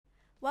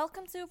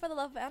Welcome to For the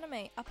Love of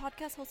Anime, a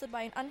podcast hosted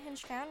by an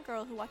unhinged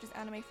fangirl who watches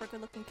anime for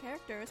good-looking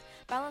characters,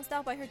 balanced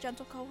out by her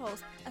gentle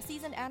co-host, a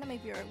seasoned anime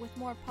viewer with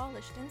more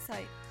polished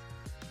insight.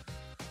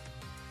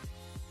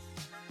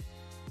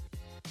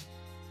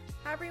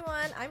 Hi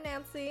everyone, I'm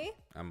Nancy.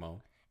 I'm Mo.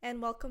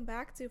 And welcome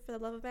back to For the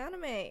Love of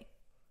Anime.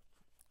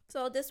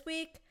 So this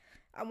week,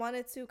 I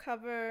wanted to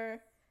cover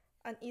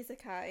an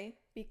Isekai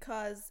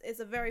because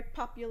it's a very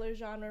popular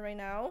genre right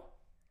now.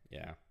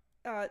 Yeah.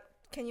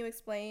 Can you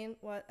explain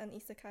what an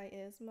Isekai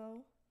is,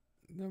 Mo?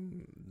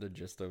 The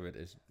gist of it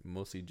is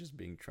mostly just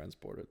being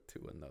transported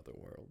to another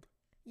world.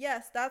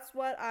 Yes, that's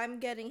what I'm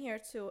getting here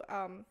too.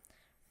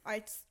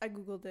 I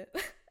googled it.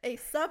 A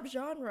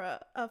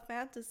subgenre of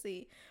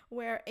fantasy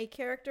where a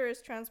character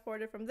is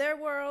transported from their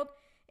world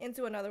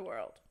into another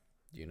world.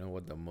 Do you know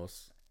what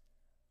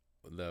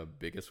the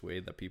biggest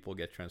way that people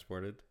get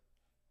transported?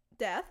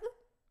 Death?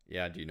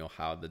 Yeah, do you know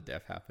how the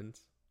death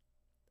happens?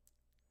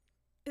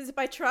 Is it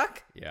by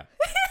truck? Yeah.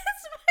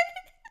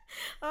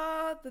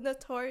 The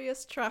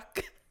notorious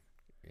truck.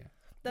 Yeah.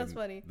 That's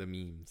funny. The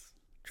memes.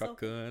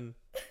 Truckin'.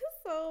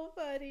 So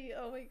funny.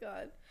 Oh my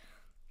god.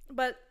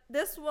 But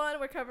this one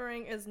we're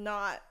covering is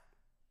not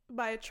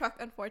by a truck,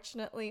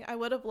 unfortunately. I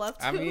would have loved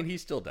to. I mean, he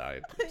still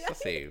died. It's the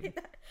same.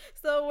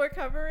 So we're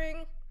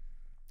covering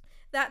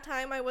That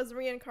Time I Was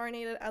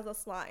Reincarnated as a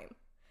Slime.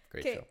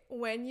 Great show.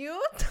 When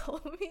you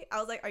told me, I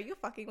was like, are you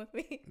fucking with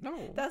me?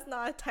 No. That's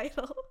not a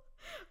title.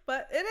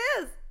 But it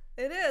is.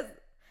 It is.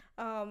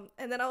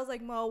 And then I was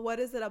like, Mo, what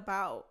is it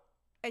about?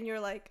 And you're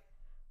like,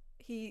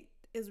 he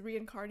is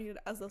reincarnated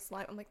as a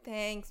slime. I'm like,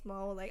 thanks,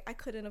 Mo. Like, I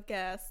couldn't have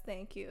guessed.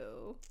 Thank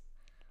you.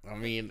 I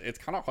mean, it's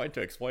kind of hard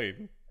to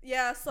explain.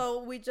 Yeah,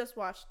 so we just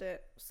watched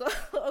it. So,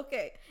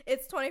 okay.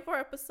 It's 24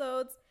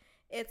 episodes.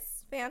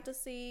 It's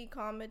fantasy,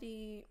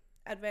 comedy,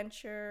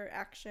 adventure,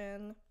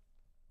 action.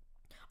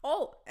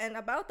 Oh, and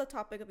about the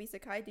topic of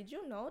Isekai, did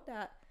you know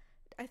that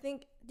I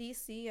think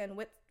DC and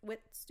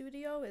Wit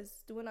Studio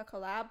is doing a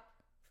collab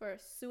for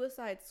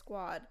Suicide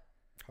Squad?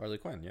 Harley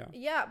Quinn, yeah.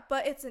 Yeah,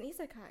 but it's an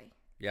Isekai.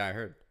 Yeah, I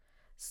heard.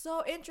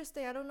 So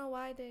interesting. I don't know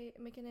why they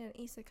making it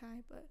an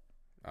Isekai, but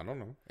I don't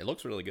know. It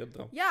looks really good,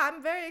 though. yeah,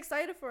 I'm very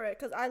excited for it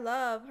because I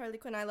love Harley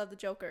Quinn. I love the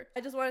Joker.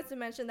 I just wanted to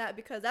mention that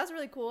because that's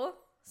really cool.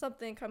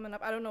 Something coming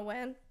up. I don't know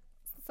when.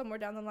 Somewhere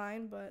down the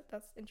line, but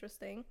that's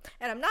interesting.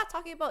 And I'm not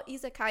talking about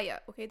Isekaya,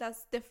 okay?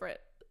 That's different.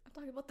 I'm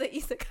talking about the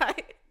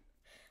Isekai.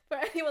 For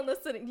anyone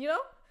listening, you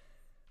know?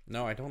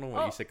 No, I don't know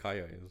what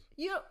Isekaya is.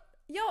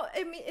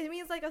 It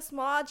means like a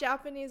small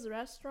Japanese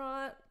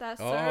restaurant that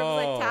serves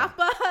like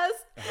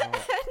tapas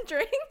and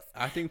drinks.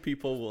 I think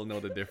people will know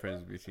the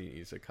difference between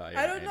Isekaya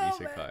I don't and know,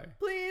 Isekai. man.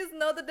 Please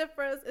know the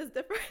difference is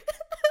different.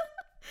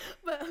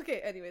 But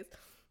okay, anyways.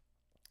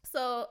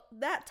 So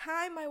That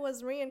Time I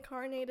Was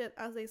Reincarnated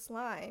as a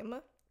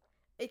Slime.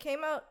 It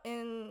came out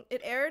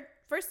it aired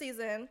first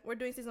season. We're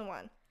doing season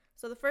 1.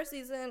 So the first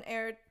season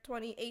aired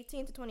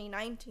 2018 to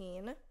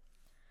 2019.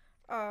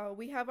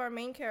 We have our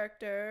main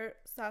character,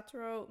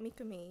 Satoru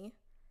Mikami.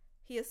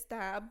 He is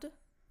stabbed.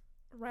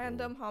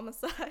 Random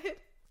homicide.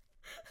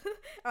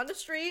 On the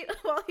street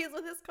while he's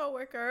with his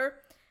coworker.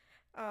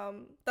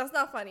 That's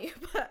not funny,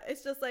 but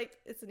it's just like,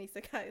 it's an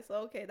isekai. So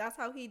okay, that's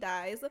how he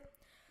dies.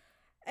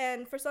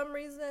 And for some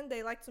reason,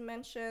 they like to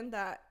mention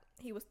that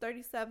he was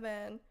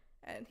 37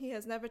 and he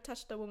has never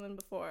touched a woman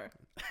before.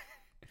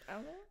 I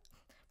don't know.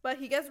 But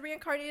he gets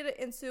reincarnated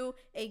into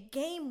a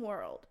game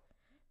world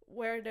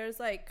where there's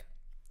like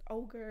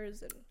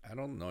ogres and I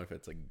don't know if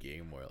it's a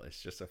game world. It's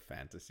just a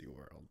fantasy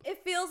world.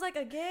 it feels like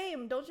a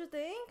game, don't you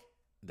think?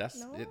 That's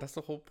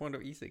the whole point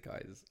of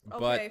isekais.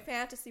 Okay,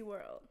 fantasy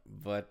world.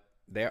 But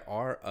there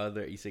are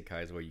other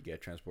isekais where you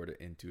get transported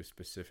into a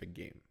specific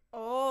game.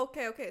 Oh,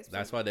 okay. So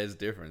that's why there's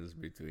difference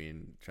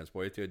between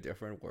transported to a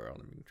different world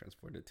and being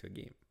transported to a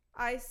game.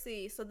 I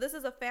see. So this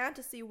is a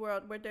fantasy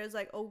world where there's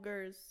like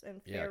ogres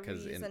and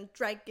fairies and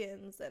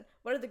dragons and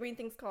what are the green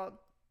things called?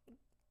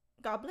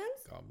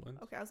 Goblins? Goblins.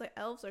 Okay, I was like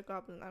elves or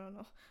goblins. I don't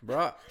know.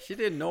 Bruh, she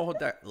didn't know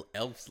that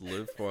elves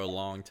live for a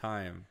long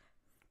time.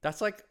 That's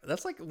like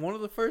one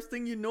of the first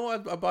thing you know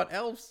about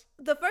elves.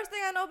 The first thing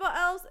I know about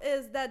elves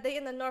is that they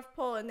in the North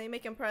Pole and they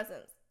make them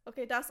presents.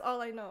 Okay, that's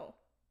all I know.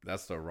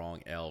 That's the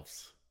wrong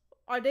elves.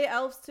 Are they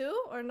elves too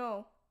or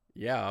no?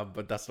 Yeah,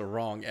 but that's the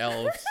wrong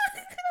elves. That's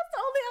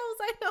the only elves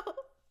I know.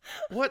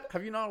 What?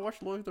 Have you not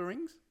watched Lord of the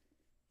Rings?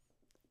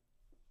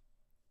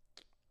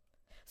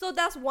 So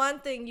that's one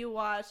thing you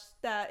watch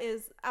that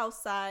is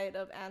outside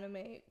of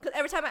anime. Because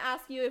every time I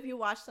ask you if you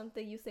watch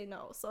something, you say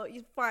no. So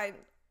you find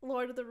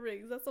Lord of the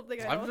Rings. That's something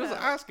I don't I'm just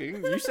have.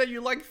 asking. You said you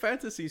like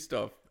fantasy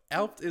stuff.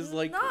 Elf is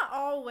like... Not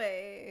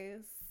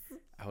always.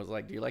 I was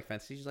like, do you like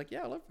fantasy? She's like,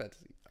 yeah, I love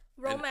fantasy.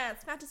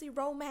 Fantasy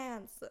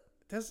romance.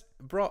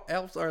 Bro,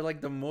 elves are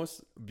like the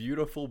most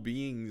beautiful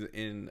beings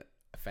in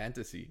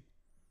fantasy.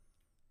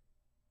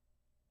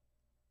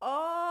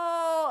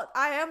 Oh,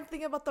 I am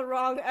thinking about the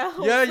wrong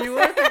elves. Yeah, you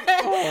are thinking...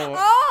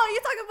 Oh,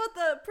 you're talking about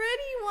the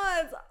pretty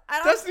ones.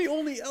 That's the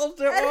only elves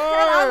there and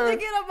are. I'm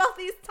thinking about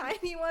these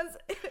tiny ones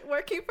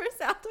working for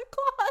Santa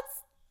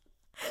Claus.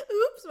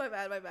 Oops, my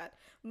bad, my bad.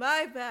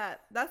 My bad.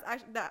 That's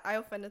actually that I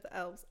offended the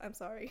elves. I'm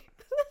sorry.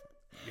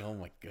 Oh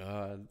my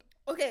god.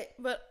 Okay,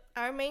 but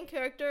our main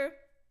character,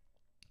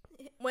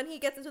 when he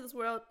gets into this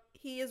world,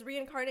 he is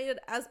reincarnated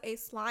as a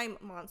slime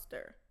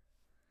monster.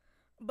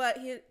 But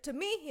to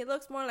me, he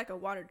looks more like a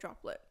water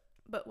droplet.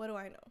 But what do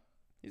I know?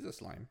 He's a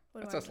slime.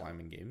 What That's do a I know? slime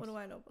in games. What do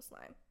I know about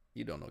slime?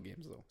 You don't know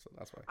games though, so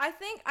that's why. I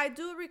think I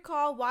do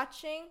recall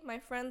watching my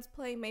friends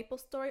play Maple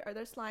Story. Are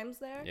there slimes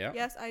there? Yeah.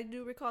 Yes, I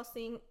do recall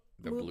seeing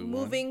The blue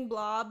moving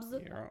blobs.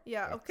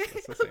 Yeah. Okay.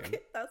 That's the same. Okay.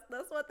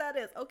 That's what that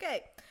is.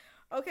 Okay.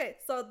 Okay.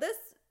 So this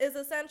is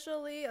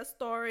essentially a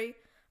story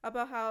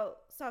about how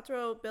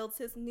Satoru builds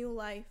his new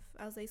life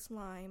as a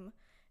slime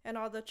and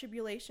all the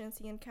tribulations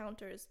he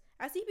encounters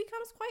as he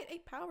becomes quite a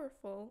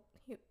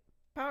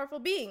powerful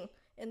being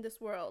in this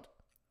world.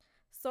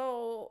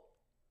 So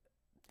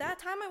that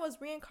time I was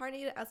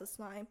reincarnated as a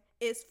slime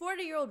is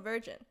 40-year-old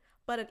virgin,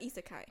 but an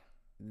isekai.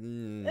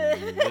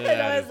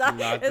 It's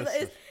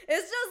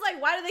just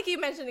like, why do they keep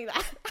mentioning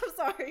that? I'm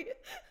sorry.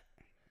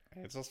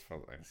 It's just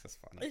funny.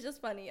 It's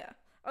just funny, yeah.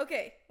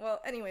 Okay,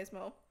 well, anyways,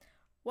 Mo,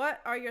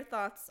 what are your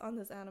thoughts on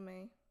this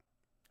anime?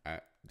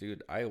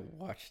 Dude, I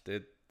watched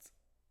it.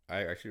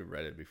 I actually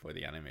read it before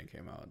the anime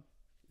came out.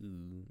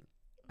 I'm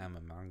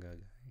a manga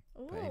guy.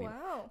 Oh, anyway,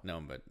 wow.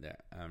 No, but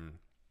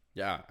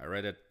yeah, I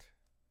read it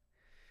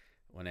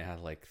when it had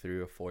like 3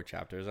 or 4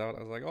 chapters out.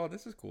 I was like, oh,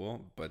 this is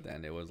cool. But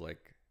then it was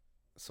like,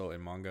 so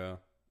in manga,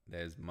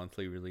 there's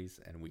monthly release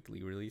and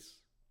weekly release.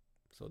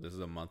 So this is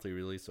a monthly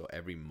release. So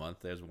every month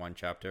there's 1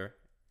 chapter.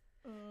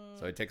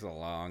 So it takes a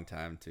long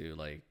time to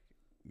like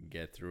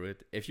get through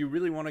it. If you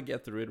really want to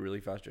get through it really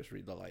fast, just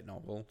read the light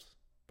novels.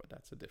 But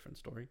that's a different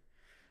story.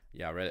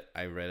 Yeah,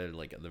 I read it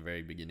like at the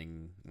very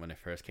beginning when it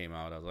first came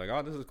out. I was like,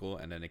 oh, this is cool.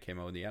 And then it came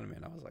out with the anime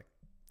and I was like,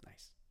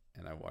 nice.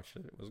 And I watched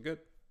it. It was good.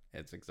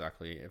 It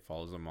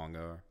follows the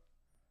manga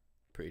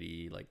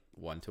pretty like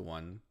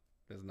 1-to-1.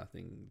 There's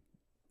nothing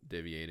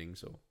deviating,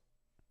 so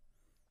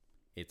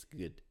it's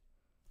good.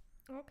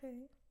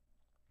 Okay.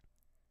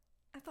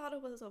 I thought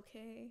it was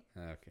okay.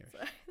 Okay.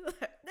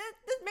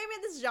 Maybe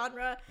this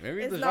genre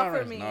Maybe is the not genre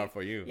for is me. not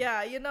for you.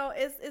 Yeah,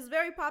 it's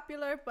very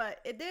popular, but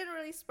it didn't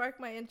really spark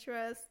my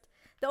interest.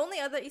 The only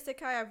other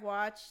isekai I've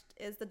watched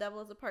is The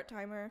Devil is a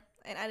Part-Timer,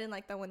 and I didn't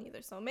like that one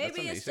either. So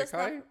maybe That's it's an just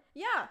not. isekai?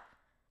 Yeah,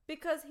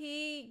 because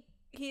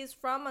he's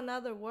from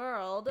another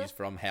world. He's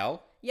from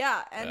hell.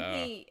 Yeah,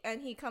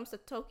 and he comes to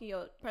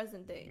Tokyo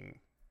present day.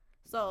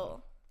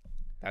 So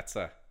that's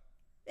a.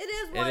 It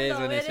is one. It is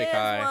though. an It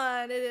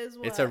isekai. It is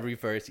one. It's a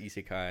reverse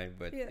isekai,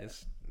 but Yeah.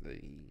 it's the.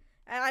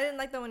 And I didn't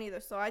like that one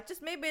either. So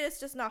maybe it's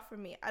just not for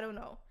me. I don't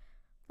know.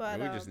 But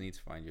we just need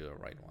to find you the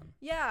right one.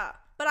 Yeah,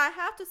 but I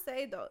have to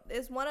say though,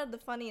 it's one of the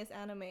funniest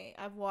anime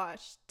I've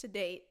watched to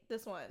date.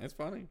 This one. It's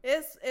funny.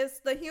 It's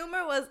the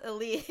humor was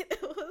elite.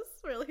 It was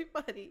really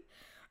funny.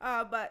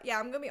 But yeah,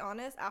 I'm gonna be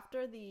honest.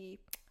 After the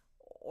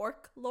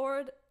Orc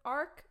Lord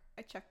arc,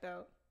 I checked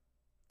out.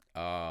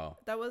 Oh.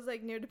 That was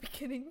like near the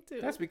beginning too.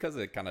 That's because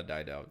it kind of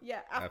died out.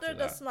 Yeah, after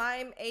the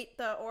slime ate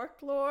the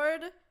Orc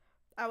Lord,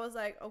 I was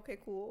like, okay,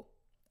 cool.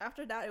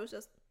 After that, it was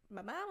just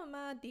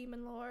mama,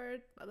 Demon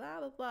Lord, blah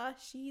blah blah,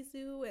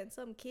 Shizu, and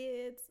some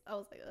kids. I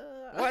was like,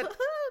 What? I don't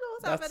know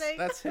what's happening.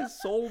 That's his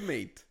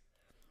soulmate.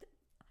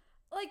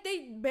 Like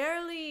they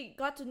barely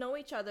got to know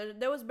each other.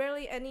 There was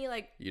barely any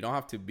like. You don't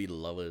have to be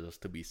lovers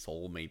to be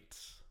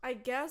soulmates. I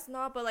guess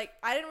not, but like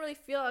I didn't really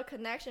feel a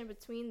connection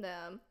between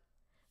them.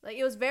 Like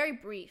it was very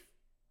brief.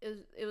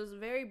 It was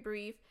very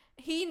brief.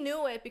 He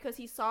knew it because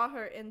he saw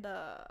her in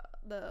the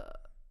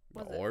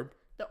orb.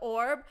 The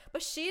orb,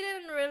 but she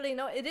didn't really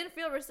know. It didn't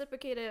feel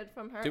reciprocated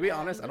from her. To be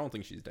honest, I don't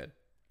think she's dead.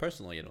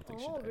 Personally, I don't think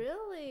she's dead. Oh,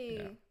 really?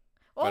 Yeah.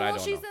 Oh, But I well,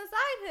 don't she's know.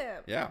 inside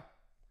him. Yeah.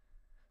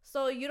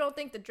 So you don't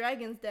think the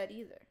dragon's dead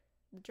either?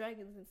 The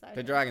dragon's inside. The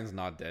him. dragon's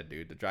not dead,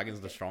 dude. The dragon's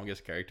the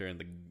strongest character in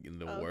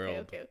the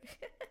world. Okay.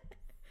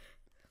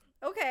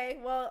 Okay.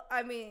 Well,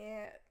 I mean,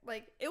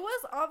 like it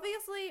was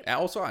obviously. And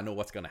also, I know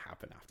what's gonna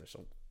happen after,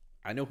 so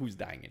I know who's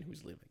dying and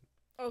who's living.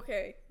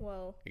 Okay.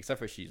 Well. Except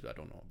for Shizu, I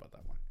don't know about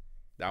that one.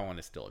 That one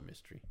is still a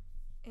mystery.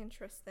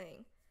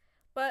 Interesting.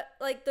 But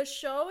like the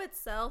show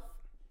itself,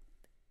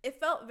 it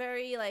felt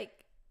very like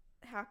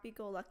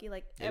happy-go-lucky.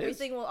 Like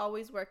everything will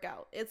always work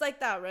out. It's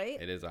like that,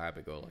 right? It is a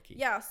happy-go-lucky.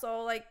 Yeah.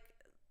 So like,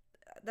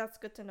 that's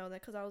good to know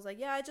that because I was like,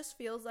 yeah, it just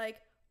feels like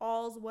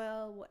all's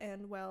well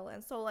and well,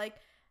 and so like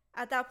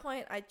at that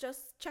point, I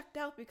just checked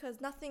out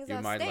because nothing's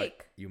at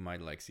stake. You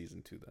might like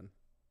season 2 then.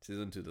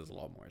 Season 2 there's a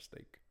lot more at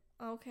stake.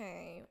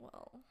 Okay.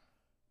 Well.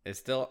 There's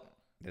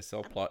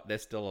still plot.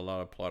 There's still a lot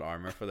of plot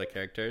armor for the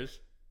characters,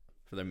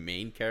 for the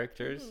main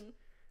characters,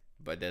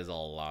 but there's a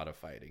lot of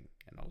fighting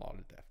and a lot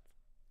of death.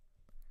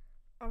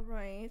 All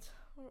right.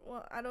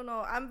 Well, I don't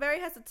know. I'm very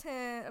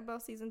hesitant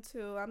about season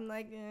 2. I'm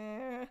like,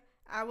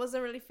 I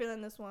wasn't really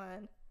feeling this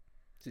one.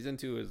 Season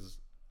 2 is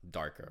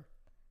darker.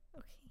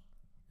 Okay.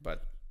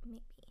 But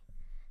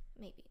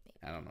maybe.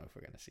 I don't know if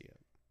we're gonna see it.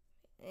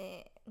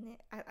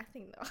 I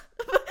think no.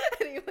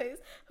 Anyways,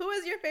 who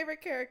is your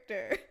favorite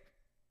character?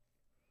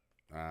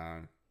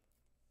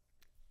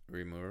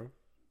 Rimuru.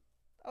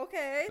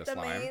 Okay, The the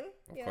slime, main.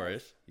 of Yes.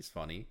 course. He's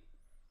funny.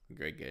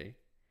 Great gay.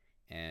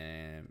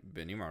 And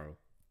Benimaru,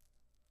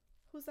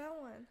 Who's that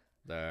one?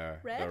 the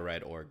Red?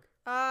 red org.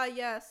 Ah,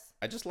 yes.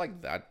 I just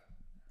like that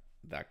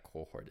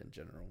cohort in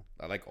general.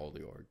 I like all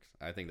the orgs.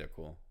 I think they're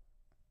cool.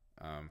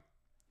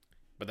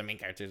 But the main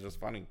character is just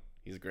funny.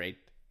 He's great.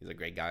 He's a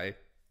great guy.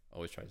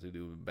 Always tries to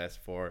do the best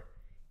for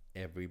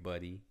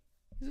everybody.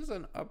 He's just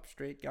an up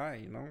straight guy,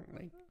 you know?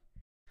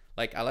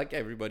 Like I like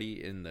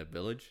everybody in the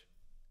village.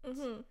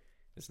 Mm-hmm.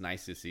 It's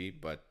nice to see,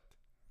 but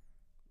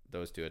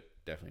those two are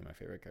definitely my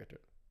favorite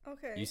character.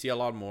 Okay. You see a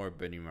lot more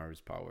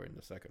Benimaru's power in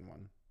the second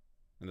one.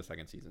 In the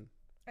second season.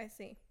 I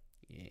see.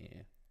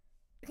 Yeah.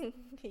 Can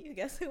you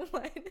guess who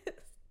mine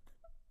is?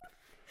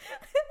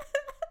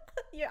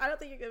 Yeah, I don't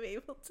think you're gonna be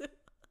able to.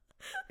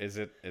 Is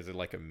it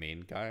like a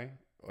main guy?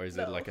 Or is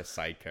No. it like a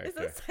side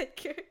character? It's a side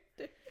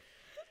character.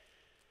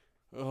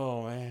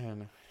 Oh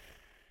man.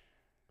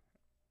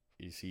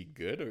 Is he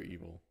good or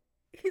evil?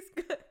 He's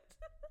good.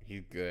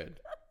 He's good.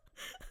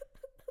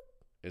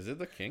 Is it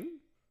the king?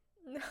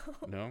 No.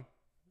 No.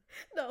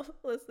 No,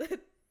 listen.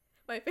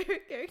 My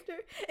favorite character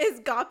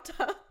is Gopta.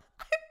 I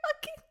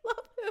fucking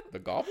love him. The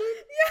goblin?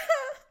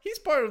 Yeah. He's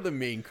part of the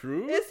main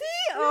crew. Is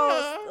he?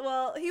 Oh,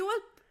 well, he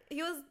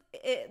was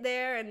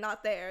there and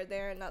not there,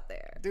 there and not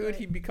there. Dude, Like,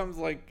 he becomes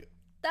like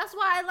that's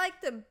why I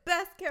liked him.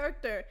 Best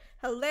character.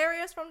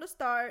 Hilarious from the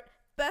start.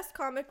 Best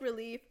comic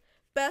relief.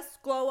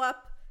 Best glow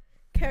up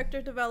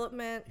character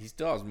development. he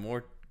still has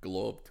more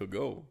glow up to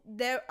go.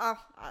 There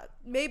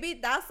maybe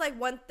that's like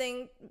one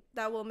thing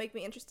that will make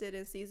me interested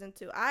in season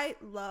 2. I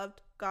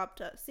loved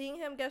Gopta. Seeing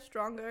him get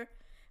stronger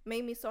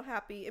made me so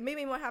happy. It made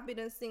me more happy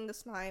than seeing the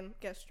slime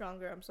get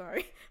stronger. I'm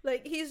sorry.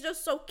 Like, he's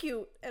just so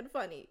cute and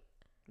funny.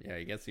 Yeah,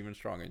 he gets even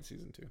stronger in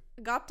season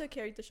 2. Gopta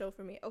carried the show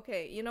for me.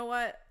 Okay, you know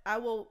what?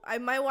 I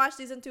might watch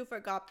season 2 for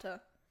Gopta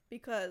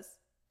because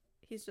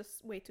he's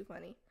just way too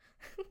funny.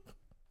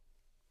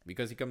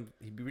 Because he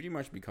pretty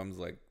much becomes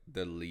like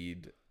the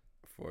lead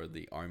for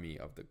the army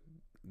of the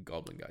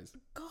goblin guys.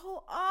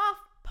 Go off,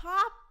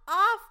 pop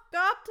off,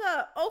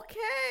 Gopta.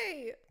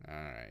 Okay.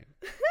 Alright.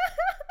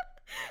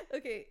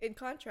 Okay, in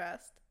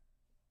contrast,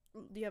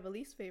 do you have a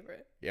least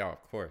favorite? Yeah,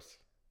 of course.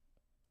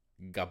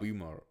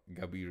 Gabiru.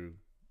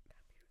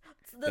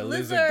 The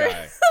lizard lizard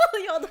guy.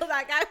 Yo, no,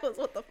 that guy was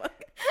what the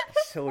fuck.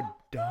 So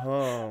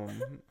dumb.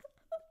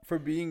 For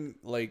being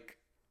like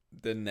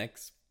the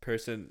next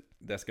person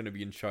that's gonna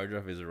be in charge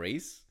of his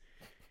race.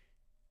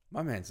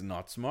 My man's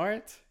not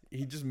smart.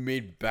 He just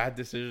made bad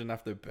decision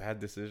after bad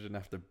decision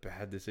after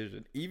bad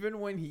decision. Even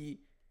when he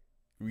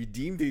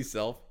redeemed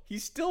himself,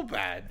 he's still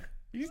bad.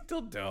 He's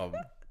still dumb.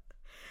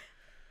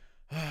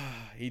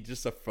 He's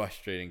just a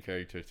frustrating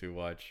character to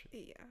watch.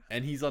 Yeah.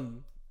 And he's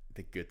on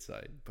the good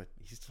side, but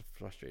he's so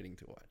frustrating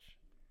to watch.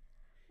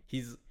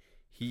 He's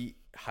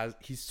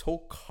so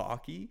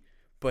cocky,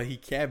 but he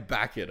can't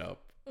back it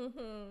up,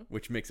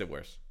 which makes it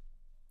worse.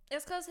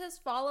 It's because his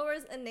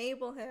followers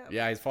enable him.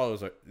 Yeah, his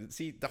followers are.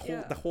 See, the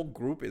whole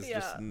group is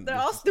just. They're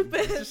all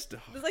stupid. It's just,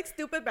 It's like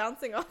stupid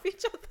bouncing off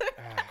each other.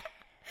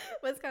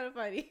 But it's kind of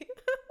funny.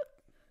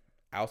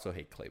 I also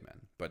hate Clayman,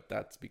 but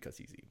that's because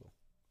he's evil.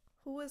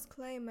 Who is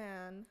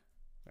Clayman?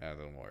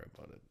 Don't worry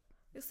about it.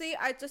 You see,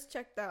 I just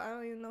checked out. I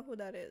don't even know who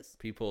that is.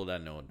 People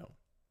that know.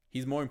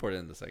 He's more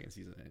important in the second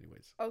season,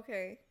 anyways.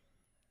 Okay.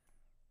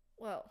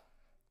 Well,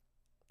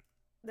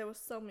 there was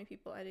so many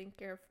people I didn't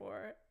care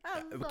for.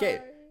 I'm Okay,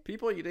 sorry.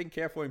 people you didn't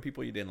care for and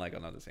people you didn't like are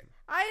not the same.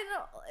 I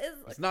know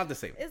It's not the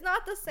same. it's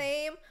not the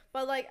same,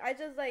 but like I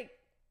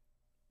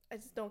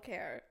just don't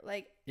care.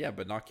 Like, Yeah,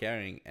 but not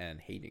caring and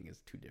hating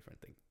is two different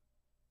things.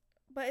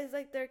 but it's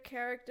like their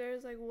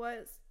characters. Like,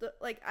 what's the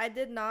like? I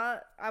did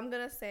not. I'm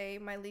gonna say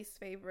my least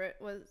favorite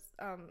was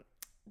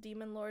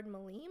Demon Lord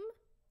Malim.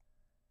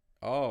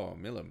 Oh,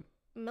 Milim.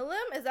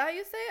 Milim, is that how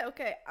you say it?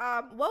 Okay.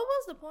 What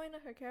was the point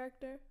of her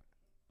character?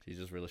 She's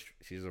just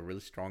she's a really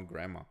strong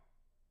grandma.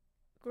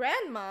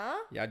 Grandma.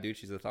 Yeah, dude,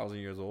 she's 1,000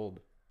 years old.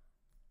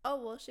 Oh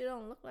well, she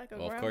don't look like a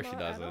grandma. Well, of course she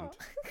at all. doesn't.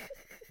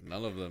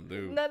 None of them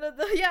do. None of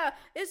the yeah.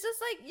 It's just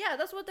like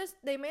that's what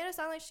they made it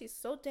sound like. She's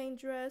so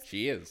dangerous.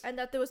 She is. And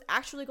that there was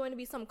actually going to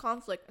be some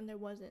conflict, and there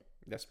wasn't.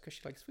 That's because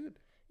she likes food.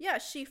 Yeah,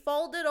 she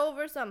folded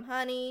over some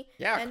honey.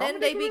 Yeah, and then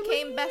they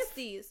became relief.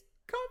 besties.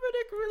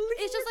 Comedic relief.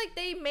 It's just like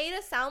they made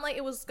it sound like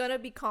it was gonna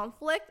be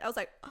conflict. I was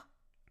like,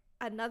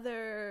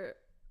 another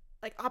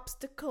like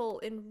obstacle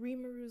in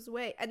Rimaru's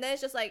way, and then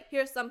it's just like,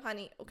 here's some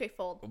honey. Okay,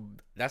 fold.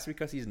 That's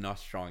because he's not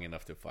strong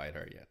enough to fight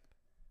her yet.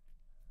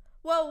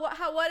 Well,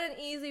 what an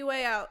easy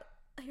way out.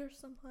 Here's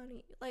some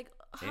honey. Like,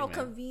 how man.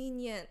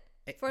 convenient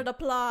for the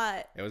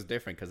plot. It was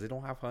different because they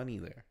don't have honey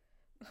there.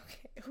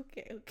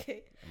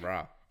 Okay.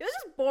 Bruh. It was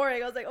just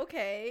boring. I was like,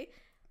 okay.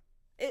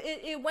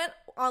 It went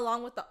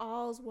along with the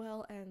all's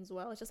well ends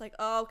well. It's just like,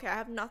 oh, okay, I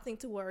have nothing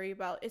to worry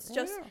about. It's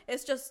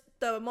just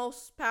the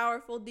most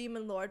powerful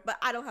demon lord, but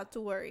I don't have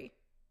to worry.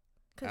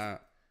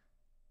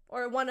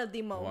 Or one of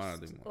the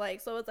most.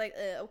 Like, so it's like,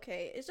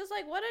 okay. It's just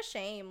like, what a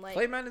shame. Like,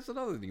 Clayman is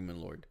another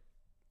demon lord.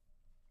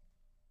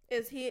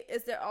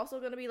 Is there also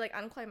gonna be like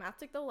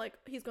unclimactic though? Like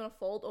he's gonna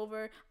fold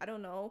over, I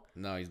don't know,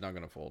 No, he's not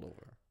gonna fold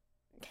over.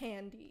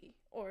 candy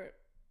or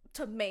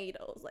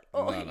tomatoes. Like,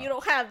 oh, No, no. you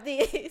don't have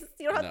these.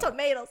 You don't have No.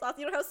 tomato sauce.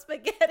 You don't have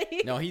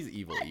spaghetti. No, he's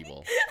evil.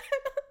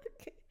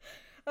 Okay.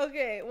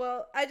 Okay.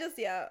 Well, I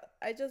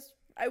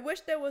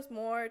wish there was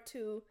more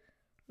to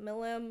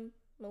Malim,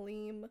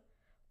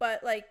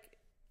 but like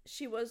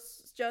she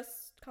was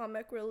just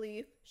comic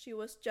relief. She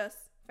was just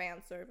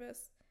fan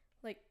service.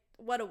 Like,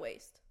 what a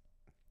waste.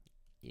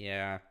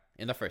 Yeah,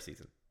 in the first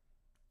season.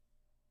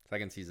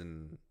 Second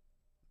season,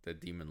 the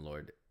Demon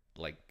Lord,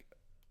 like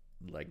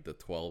the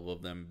 12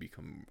 of them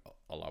become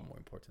a lot more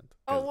important.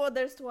 Oh, well,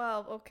 there's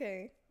 12.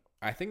 Okay.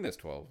 I think there's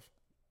 12.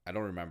 I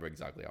don't remember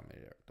exactly how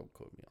many there are. Don't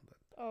quote me on that.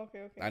 Oh,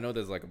 okay. I know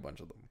there's like a bunch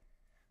of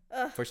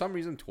them. For some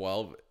reason,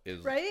 12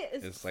 is right.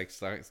 It's like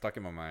stuck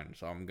in my mind,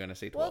 so I'm gonna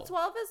say 12.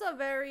 Well, 12 is a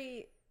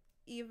very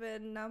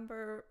even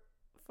number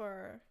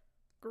for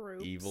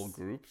groups. Evil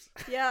groups.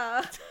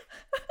 Yeah.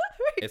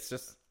 It's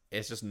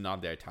just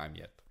not their time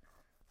yet.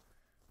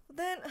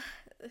 Then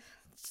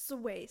it's just a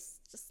waste.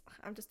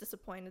 I'm just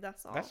disappointed.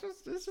 That's all. It's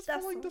just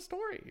following the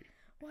story.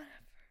 Whatever.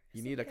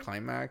 You need a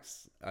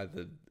climax at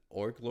the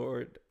Orc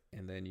Lord,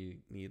 and then you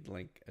need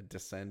like a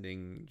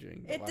descending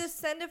during. It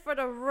descended for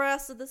the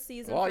rest of the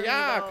season. Well,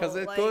 yeah, because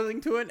it's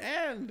going to an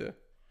end.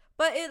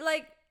 But it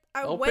like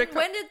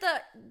when did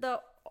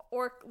the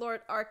Orc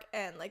Lord arc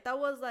end? Like that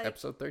was like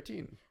episode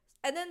 13.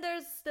 And then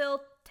there's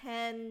still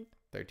 10.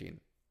 13.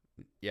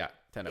 Yeah,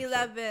 10 episodes.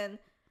 11.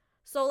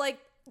 So like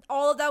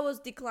all of that was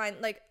declined.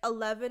 Like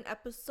 11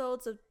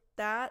 episodes of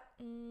that.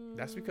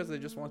 That's because they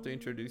just want to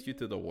introduce you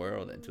to the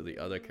world and to the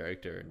other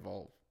character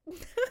involved.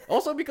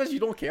 Also because you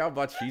don't care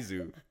about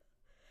Shizu.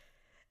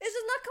 It's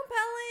just not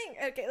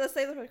compelling. Okay, let's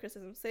save the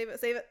criticism. Save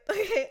it.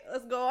 Okay,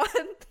 let's go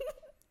on.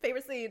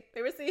 Favorite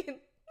scene.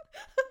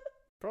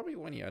 Probably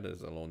when he had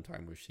his alone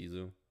time with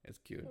Shizu. It's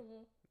cute.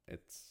 Mm-hmm.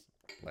 It's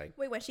like...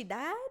 Wait, when she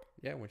died?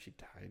 Yeah, when she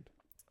died.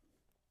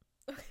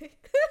 Okay.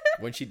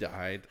 When she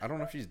died. I don't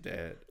know if she's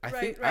dead.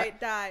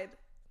 Died.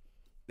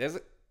 There's...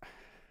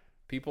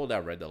 People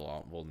that read the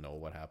law will know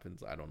what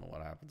happens. I don't know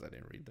what happens. I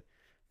didn't read it.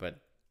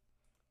 But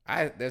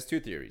there's two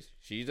theories.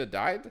 She either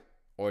died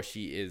or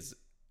she is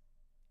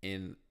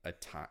in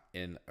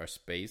a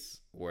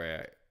space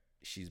where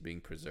she's being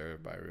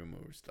preserved by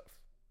removed stuff.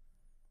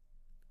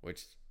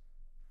 Which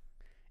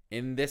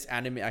in this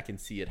anime I can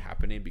see it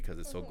happening because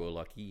it's so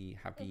go-lucky,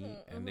 happy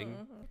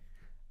ending.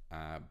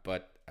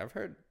 But I've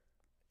heard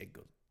I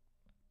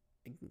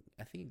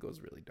think it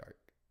goes really dark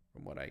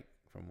from what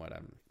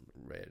I'm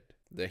read.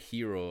 The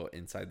hero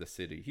inside the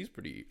city,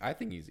 I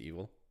think he's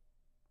evil.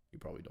 You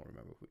probably don't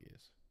remember who he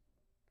is.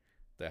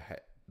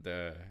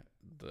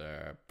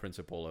 The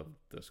principal of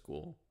the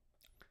school.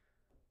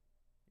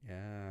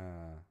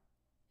 Yeah.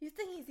 You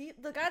think he's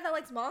the guy that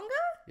likes manga?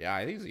 Yeah,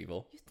 I think he's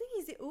evil. You think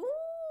he's ooh,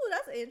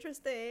 that's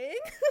interesting.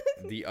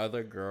 The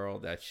other girl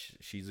that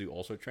Shizu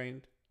also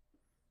trained.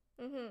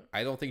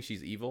 I don't think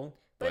she's evil,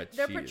 but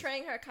they're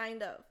portraying her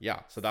kind of.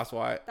 Yeah, so that's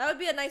why. That would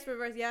be a nice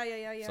reverse. Yeah.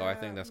 So I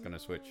think that's gonna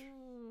switch.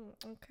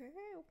 Okay.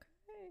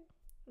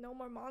 No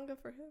more manga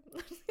for him.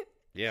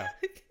 Yeah.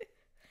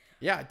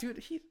 Yeah,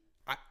 dude.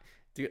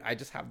 I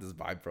just have this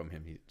vibe from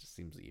him. He just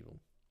seems evil.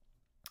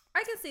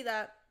 I can see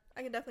that.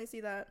 I can definitely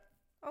see that.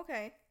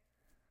 Okay.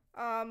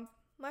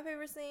 My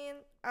favorite scene.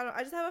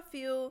 I just have a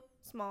few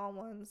small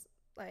ones,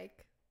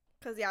 like,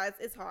 cause yeah,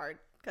 it's hard,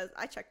 cause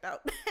I checked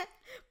out.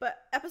 But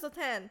episode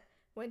 10,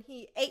 when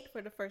he ate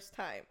for the first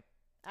time,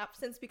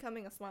 since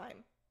becoming a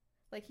slime,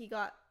 like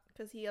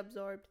cause he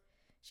absorbed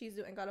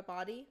Shizu and got a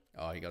body.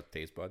 Oh, he got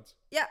taste buds?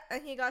 Yeah,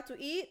 and he got to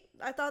eat.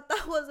 I thought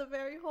that was a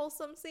very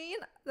wholesome scene.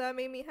 That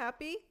made me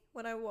happy.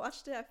 When I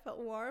watched it, I felt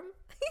warm.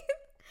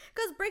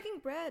 Because breaking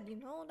bread,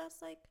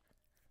 that's like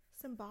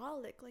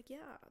symbolic. Like,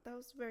 yeah, that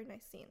was a very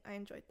nice scene. I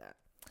enjoyed that.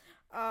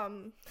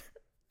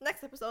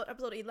 Next episode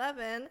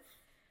 11,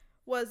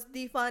 was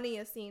the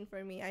funniest scene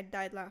for me. I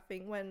died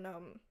laughing when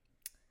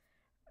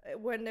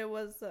there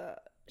was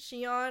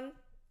Shion,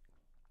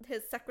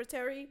 his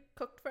secretary,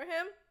 cooked for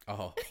him.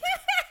 Oh.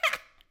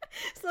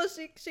 So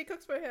she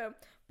cooks for him,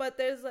 but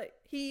there's like,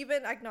 he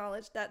even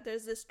acknowledged that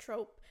there's this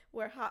trope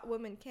where hot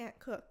women can't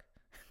cook.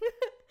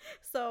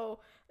 So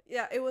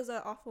yeah, it was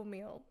an awful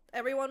meal.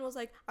 Everyone was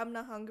like, I'm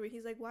not hungry.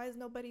 He's like, why is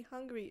nobody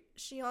hungry?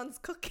 Shion's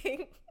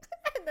cooking.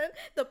 And then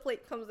the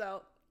plate comes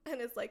out and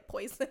it's like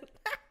poison.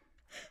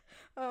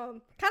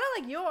 Kind of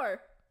like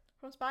Yor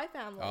from Spy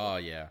Family. Oh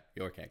yeah,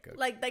 Yor can't cook.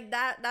 Like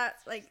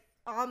that's like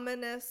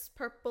ominous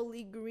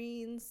purpley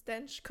green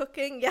stench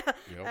cooking. Yeah.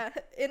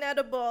 Yep.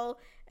 Inedible.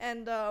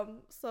 And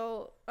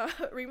so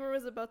Reamer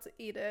was about to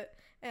eat it,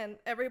 and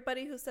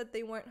everybody who said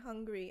they weren't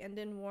hungry and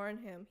didn't warn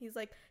him, he's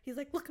like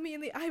look me in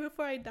the eye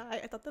before I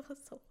die. I thought that was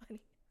so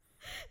funny.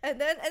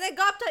 And then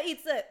Gopta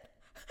eats it.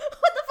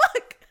 What the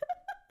fuck?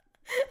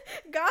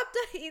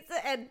 Gopta eats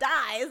it and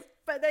dies,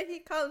 but then he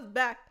comes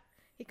back.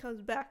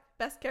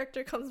 Best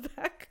character comes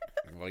back.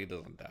 Well, he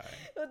doesn't die.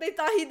 They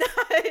thought he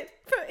died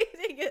from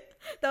eating it.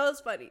 That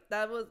was funny.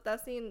 That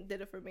scene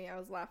did it for me. I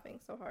was laughing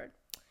so hard.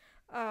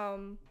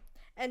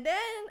 And then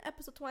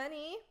episode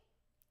 20,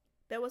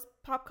 there was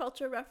pop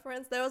culture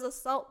reference. There was a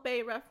Salt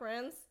Bay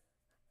reference.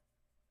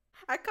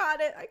 I caught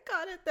it.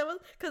 There was,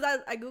 because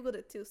I googled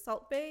it too.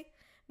 Salt Bay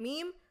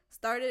meme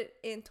started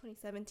in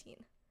 2017,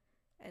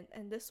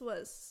 and this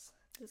was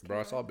this.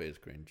 Bro, Salt Bay is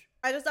cringe.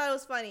 I just thought it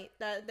was funny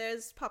that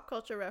there's pop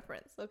culture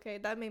reference. Okay,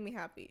 that made me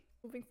happy.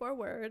 Moving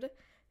forward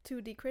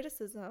to the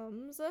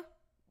criticisms,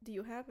 do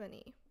you have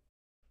any?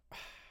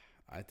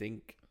 I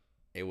think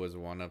it was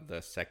one of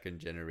the second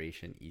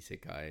generation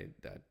isekai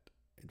that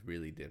it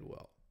really did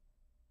well.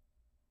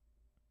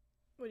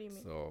 What do you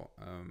mean? So,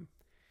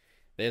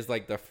 there's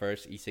like the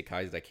first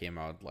isekais that came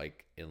out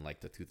like in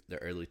like the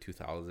early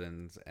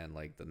 2000s and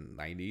like the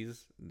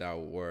 90s that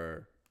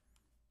were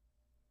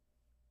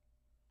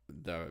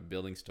the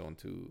building stone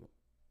to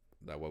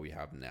that what we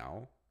have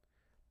now,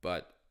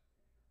 but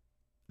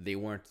they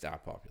weren't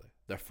that popular.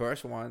 The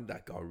first one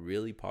that got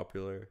really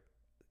popular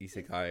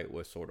isekai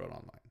was Sword Art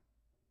Online.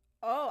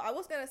 Oh, I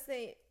was gonna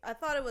say I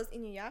thought it was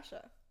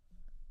Inuyasha.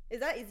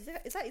 Is that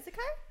isekai?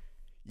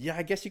 Yeah,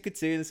 I guess you could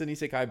say it's an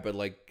isekai, but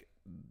like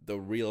the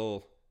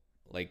real,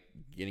 like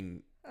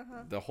getting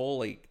the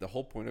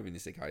whole point of an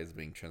isekai is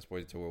being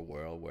transported to a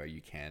world where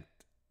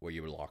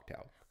you're locked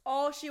out.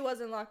 Oh, she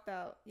wasn't locked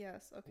out.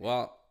 Yes. Okay.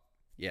 Well,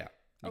 yeah.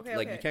 Okay.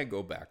 You can't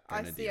go back.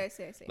 I see.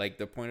 Like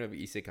the point of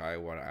isekai,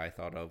 what I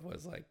thought of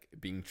was like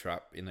being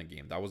trapped in a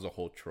game. That was the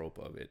whole trope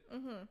of it,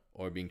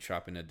 or being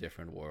trapped in a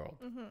different world.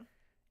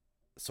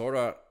 Sword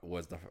Art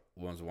was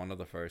one of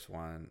the first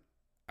one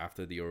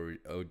after the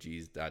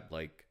OGs that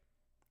like.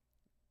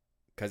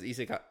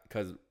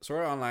 Because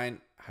Sword Art Online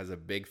has a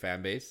big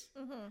fan base.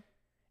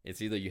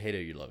 It's either you hate it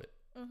or you love it.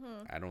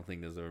 I don't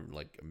think there's a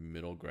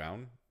middle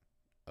ground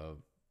of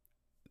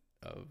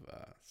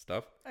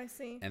stuff. I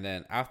see. And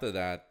then after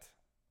that,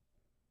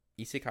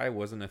 isekai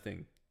wasn't a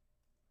thing.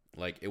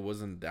 Like it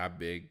wasn't that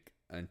big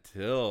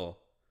until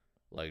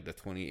like the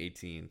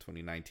 2018,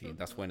 2019.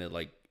 That's when it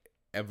like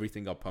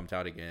everything got pumped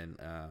out again.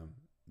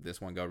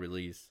 This one got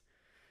released.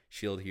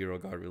 Shield Hero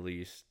got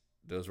released.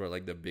 Those were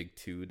like the big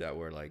two that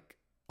were like,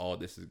 oh,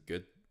 this is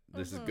good.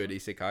 This is good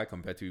isekai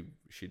compared to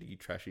shitty,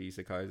 trashy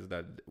isekais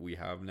that we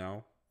have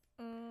now.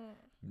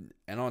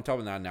 And on top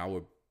of that, now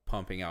we're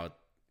pumping out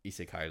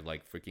isekai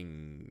like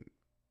freaking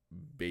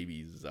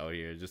babies out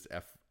here. Just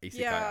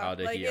isekai out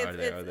of here, out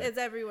there. It's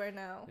everywhere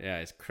now. Yeah,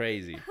 it's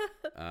crazy.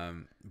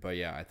 But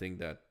yeah, I think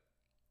that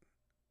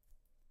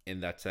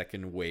in that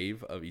second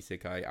wave of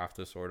isekai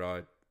after Sword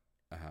Art,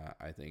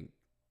 I think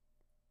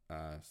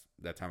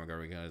that time ago,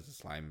 Reincarnated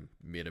Slime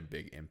made a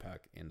big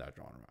impact in that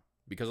genre.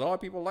 Because a lot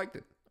of people liked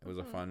it. It was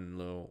a fun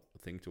little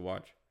thing to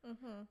watch.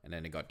 And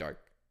then it got dark.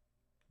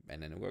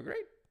 And then it got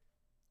great.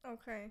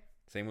 Okay.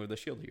 Same with the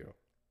Shield Hero.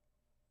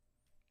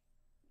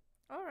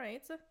 All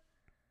right.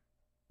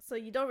 So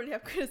you don't really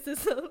have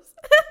criticisms.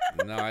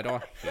 No, I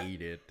don't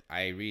hate it.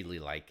 I really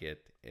like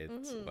it. It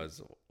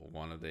was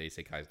one of the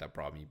isekais that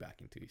brought me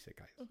back into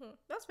isekais.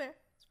 That's fair.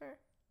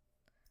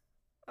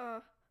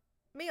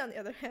 Me on the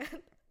other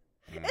hand.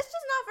 It's just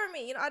not for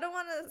me. You know, I don't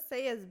want to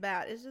say it's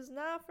bad. It's just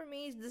not for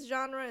me. This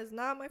genre is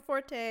not my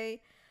forte.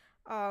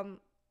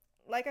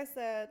 Like I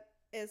said,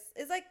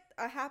 it's like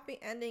a happy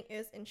ending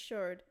is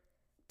ensured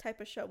type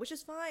of show, which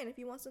is fine if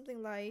you want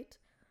something light.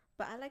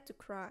 But I like to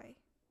cry.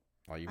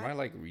 Oh, you might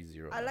like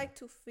ReZero. I like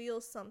to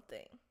feel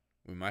something.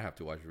 We might have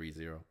to watch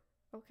ReZero.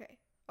 Okay.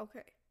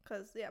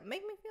 Cause yeah,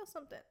 make me feel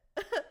something.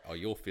 Oh,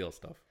 you'll feel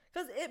stuff.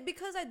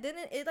 Because I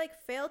didn't. It like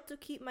failed to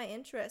keep my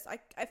interest.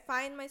 I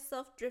find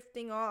myself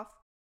drifting off.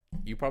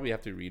 You probably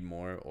have to read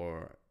more,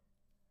 or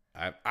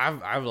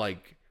I've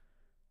like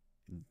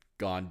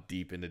gone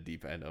deep in the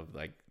deep end of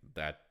like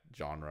that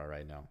genre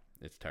right now.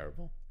 It's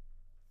terrible.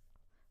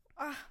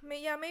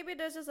 Maybe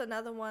there's just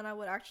another one I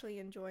would actually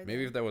enjoy.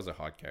 Maybe if there was a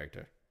hot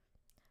character.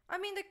 I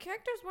mean, the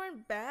characters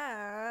weren't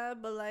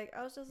bad, but like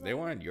I was just they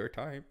weren't your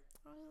type.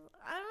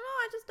 I don't know.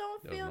 I just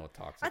don't feel. There was no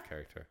toxic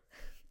character.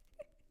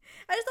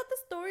 I just thought the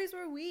stories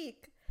were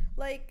weak.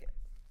 Like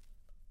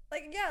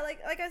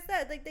I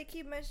said, like they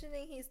keep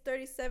mentioning he's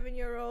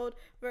 37-year-old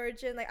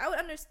virgin. Like I would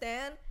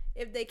understand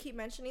if they keep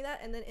mentioning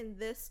that, and then in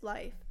this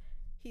life,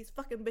 he's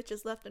fucking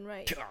bitches left and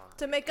right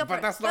to make up.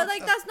 But that's not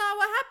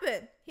what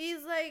happened.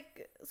 He's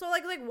like, so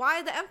like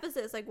why the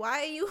emphasis? Like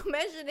why are you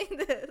mentioning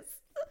this?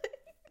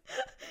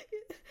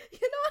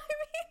 You know what I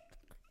mean?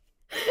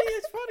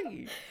 It's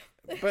funny,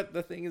 but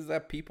the thing is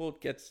that people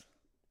get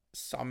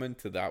summoned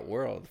to that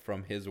world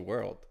from his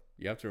world.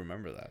 You have to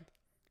remember that,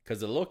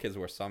 because the little kids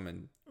were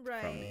summoned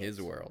from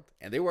his world,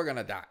 and they were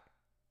gonna die.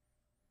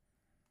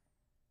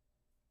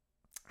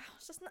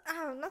 It's just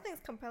nothing's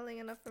compelling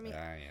enough for me.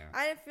 Yeah.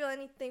 I didn't feel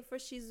anything for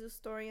Shizu's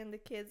story and the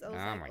kids. I was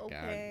like,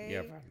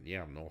 okay. God, you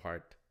have no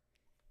heart.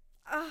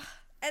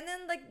 And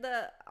then like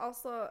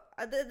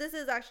this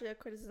is actually a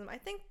criticism. I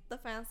think the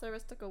fan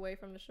service took away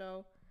from the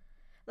show.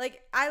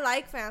 Like I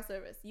like fan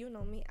service, you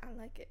know me, I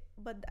like it,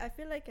 but I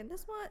feel like in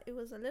this one it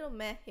was a little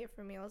meh here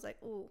for me. I was like,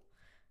 ooh,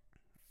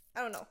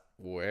 I don't know.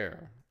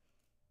 Where?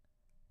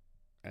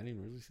 I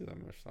didn't really see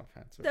that much fan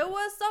service. There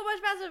was so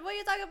much fan service. What are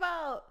you talking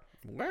about?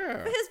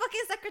 Where? His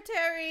fucking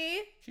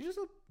secretary. She's just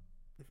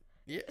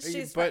Yeah,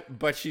 She's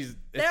but she's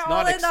they're it's all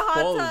not in the hot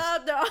exposed.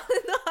 tub. They're all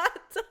in the hot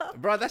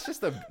tub. Bro,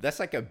 that's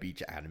like a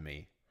beach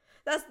anime.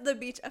 That's the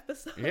beach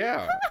episode.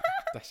 Yeah.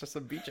 That's just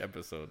a beach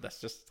episode.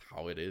 That's just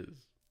how it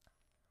is.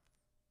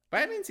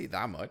 But I didn't see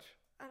that much.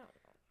 I don't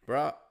know.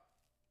 Bro,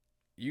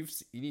 you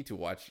need to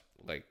watch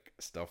like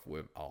stuff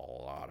with a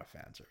lot of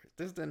fan service.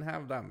 This didn't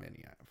have that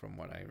many from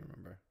what I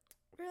remember.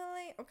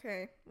 Really?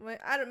 Okay. Wait,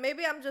 I don't.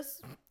 Maybe I'm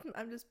just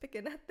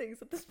picking at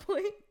things at this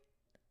point.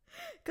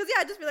 Cause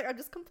yeah, I just feel like I'm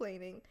just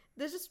complaining.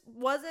 There just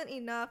wasn't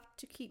enough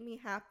to keep me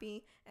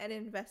happy and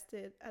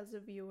invested as a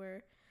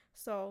viewer.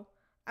 So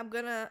I'm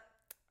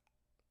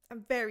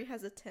very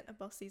hesitant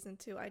about season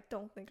 2. I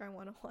don't think I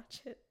want to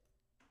watch it.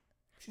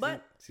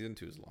 Season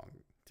 2 is long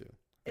too.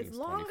 It's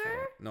longer?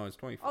 24. No, it's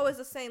 24. Oh, it's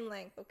the same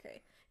length.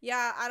 Okay.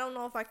 Yeah, I don't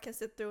know if I can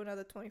sit through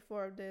another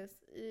 24 of this.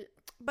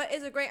 But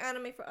it's a great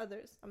anime for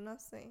others. I'm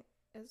not saying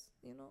it's,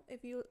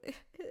 if you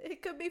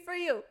it could be for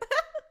you.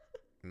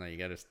 No, you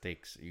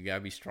gotta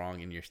be strong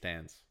in your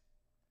stance.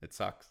 It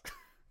sucks.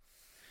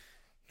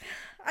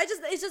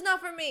 It's just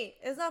not for me.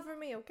 It's not for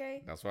me,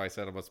 okay? That's what I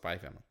said about Spy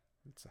Family.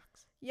 It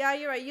sucks. Yeah,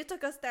 you're right. You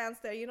took a stance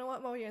there. You know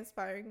what, Mo? You're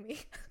inspiring me.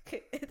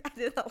 Okay, I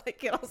did not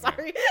like it. I'm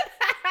sorry.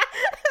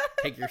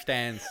 Take your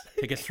stance.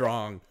 Take it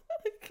strong.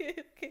 Okay.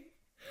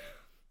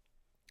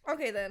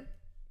 Okay, then.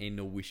 Ain't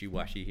no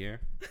wishy-washy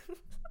here.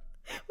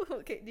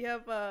 Okay, do you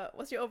have,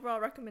 what's your overall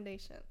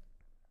recommendation?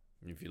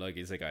 If you like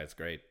Isekai, it's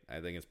great.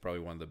 I think it's probably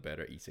one of the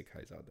better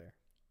Isekais out there.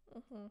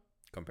 Mm-hmm.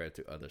 Compared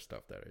to other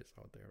stuff that is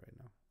out there right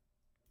now.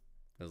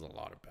 There's a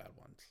lot of bad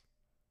ones.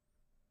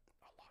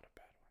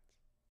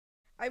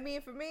 I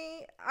mean, for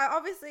me,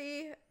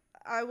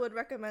 I would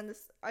recommend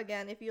this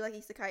again. If you like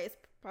Isekai, it's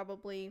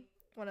probably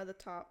one of the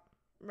top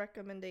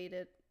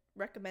recommended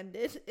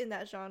in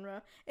that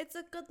genre. It's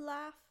a good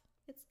laugh.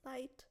 It's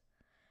light.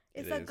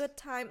 It's a good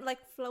time, like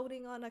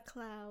floating on a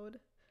cloud.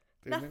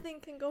 Nothing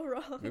can go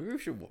wrong. Maybe we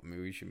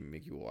should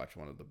make you watch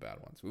one of the bad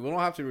ones. We don't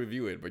have to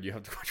review it, but you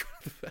have to watch one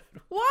of the bad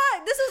ones.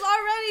 What? This is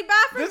already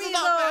bad for me, This is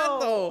not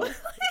bad, though.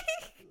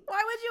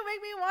 Why would you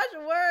make me watch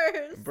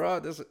worse?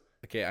 Bro,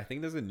 okay, I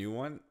think there's a new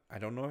one. I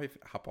don't know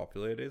how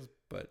popular it is,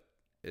 but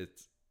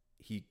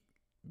he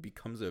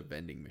becomes a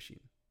vending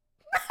machine.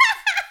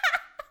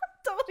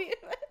 Don't even.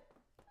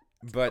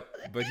 But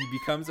he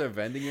becomes a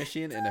vending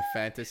machine in a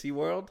fantasy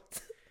world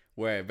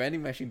where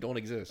vending machines don't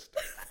exist.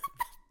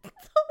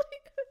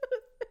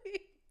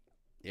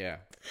 Yeah.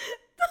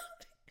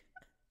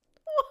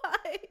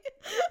 Why?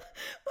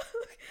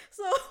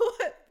 So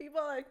what? People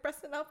are like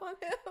pressing up on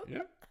him?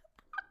 Yeah.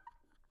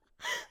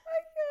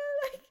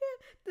 I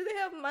can't. Do they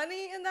have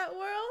money in that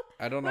world?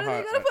 I don't know what how. Are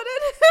they gonna put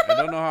in? I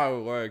don't know how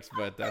it works,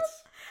 but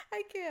that's.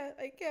 I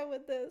can't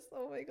with this.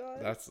 Oh my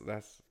god.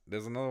 That's.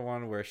 There's another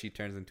one where she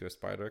turns into a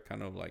spider,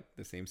 kind of like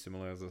the same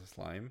similar as a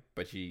slime,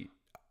 but she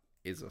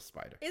is a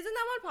spider. Isn't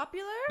that one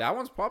popular? That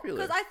one's popular.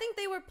 Because I think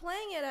they were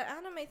playing it at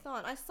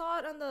Animathon. I saw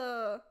it on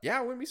the. Yeah,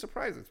 I wouldn't be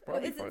surprised. It's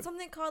probably. Is it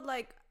something called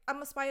like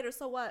I'm a spider,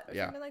 so what? Or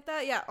yeah. Something like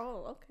that. Yeah.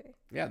 Oh, okay.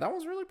 Yeah, that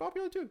one's really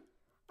popular too.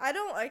 I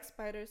don't like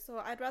spiders, so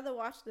I'd rather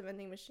watch the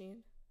vending machine,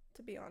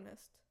 to be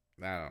honest.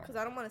 Because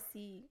I don't want to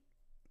see.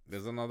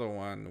 There's another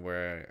one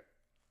where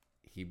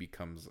he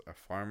becomes a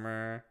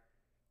farmer,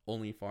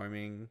 only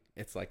farming.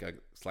 It's like a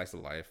slice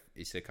of life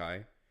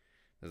isekai.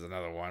 There's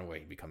another one where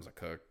he becomes a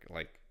cook.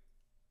 Like,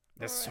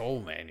 there's so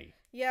many.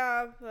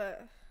 Yeah,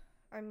 but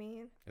I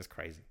mean, it's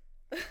crazy.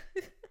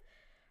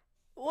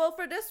 Well,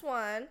 for this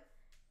one,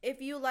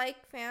 if you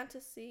like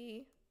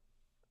fantasy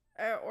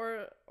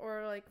or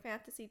like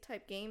fantasy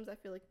type games, I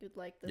feel like you'd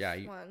like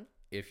this one.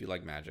 If you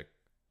like magic.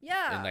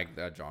 Yeah. And like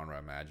that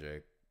genre,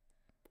 magic,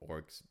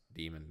 orcs,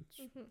 demons.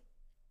 Mm-hmm.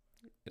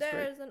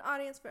 There's an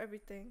audience for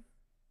everything.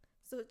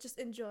 So just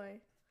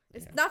enjoy.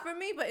 It's not for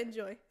me, but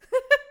enjoy.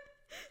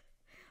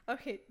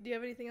 Okay, do you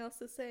have anything else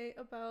to say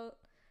about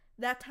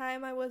that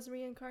time I was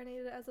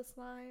reincarnated as a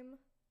slime?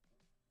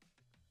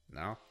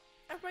 No.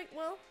 Alright,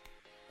 well,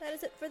 that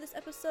is it for this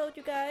episode,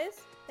 you guys.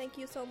 Thank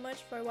you so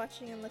much for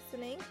watching and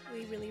listening.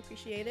 We really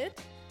appreciate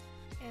it.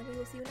 And we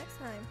will see you next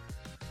time.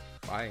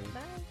 Bye.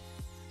 Bye.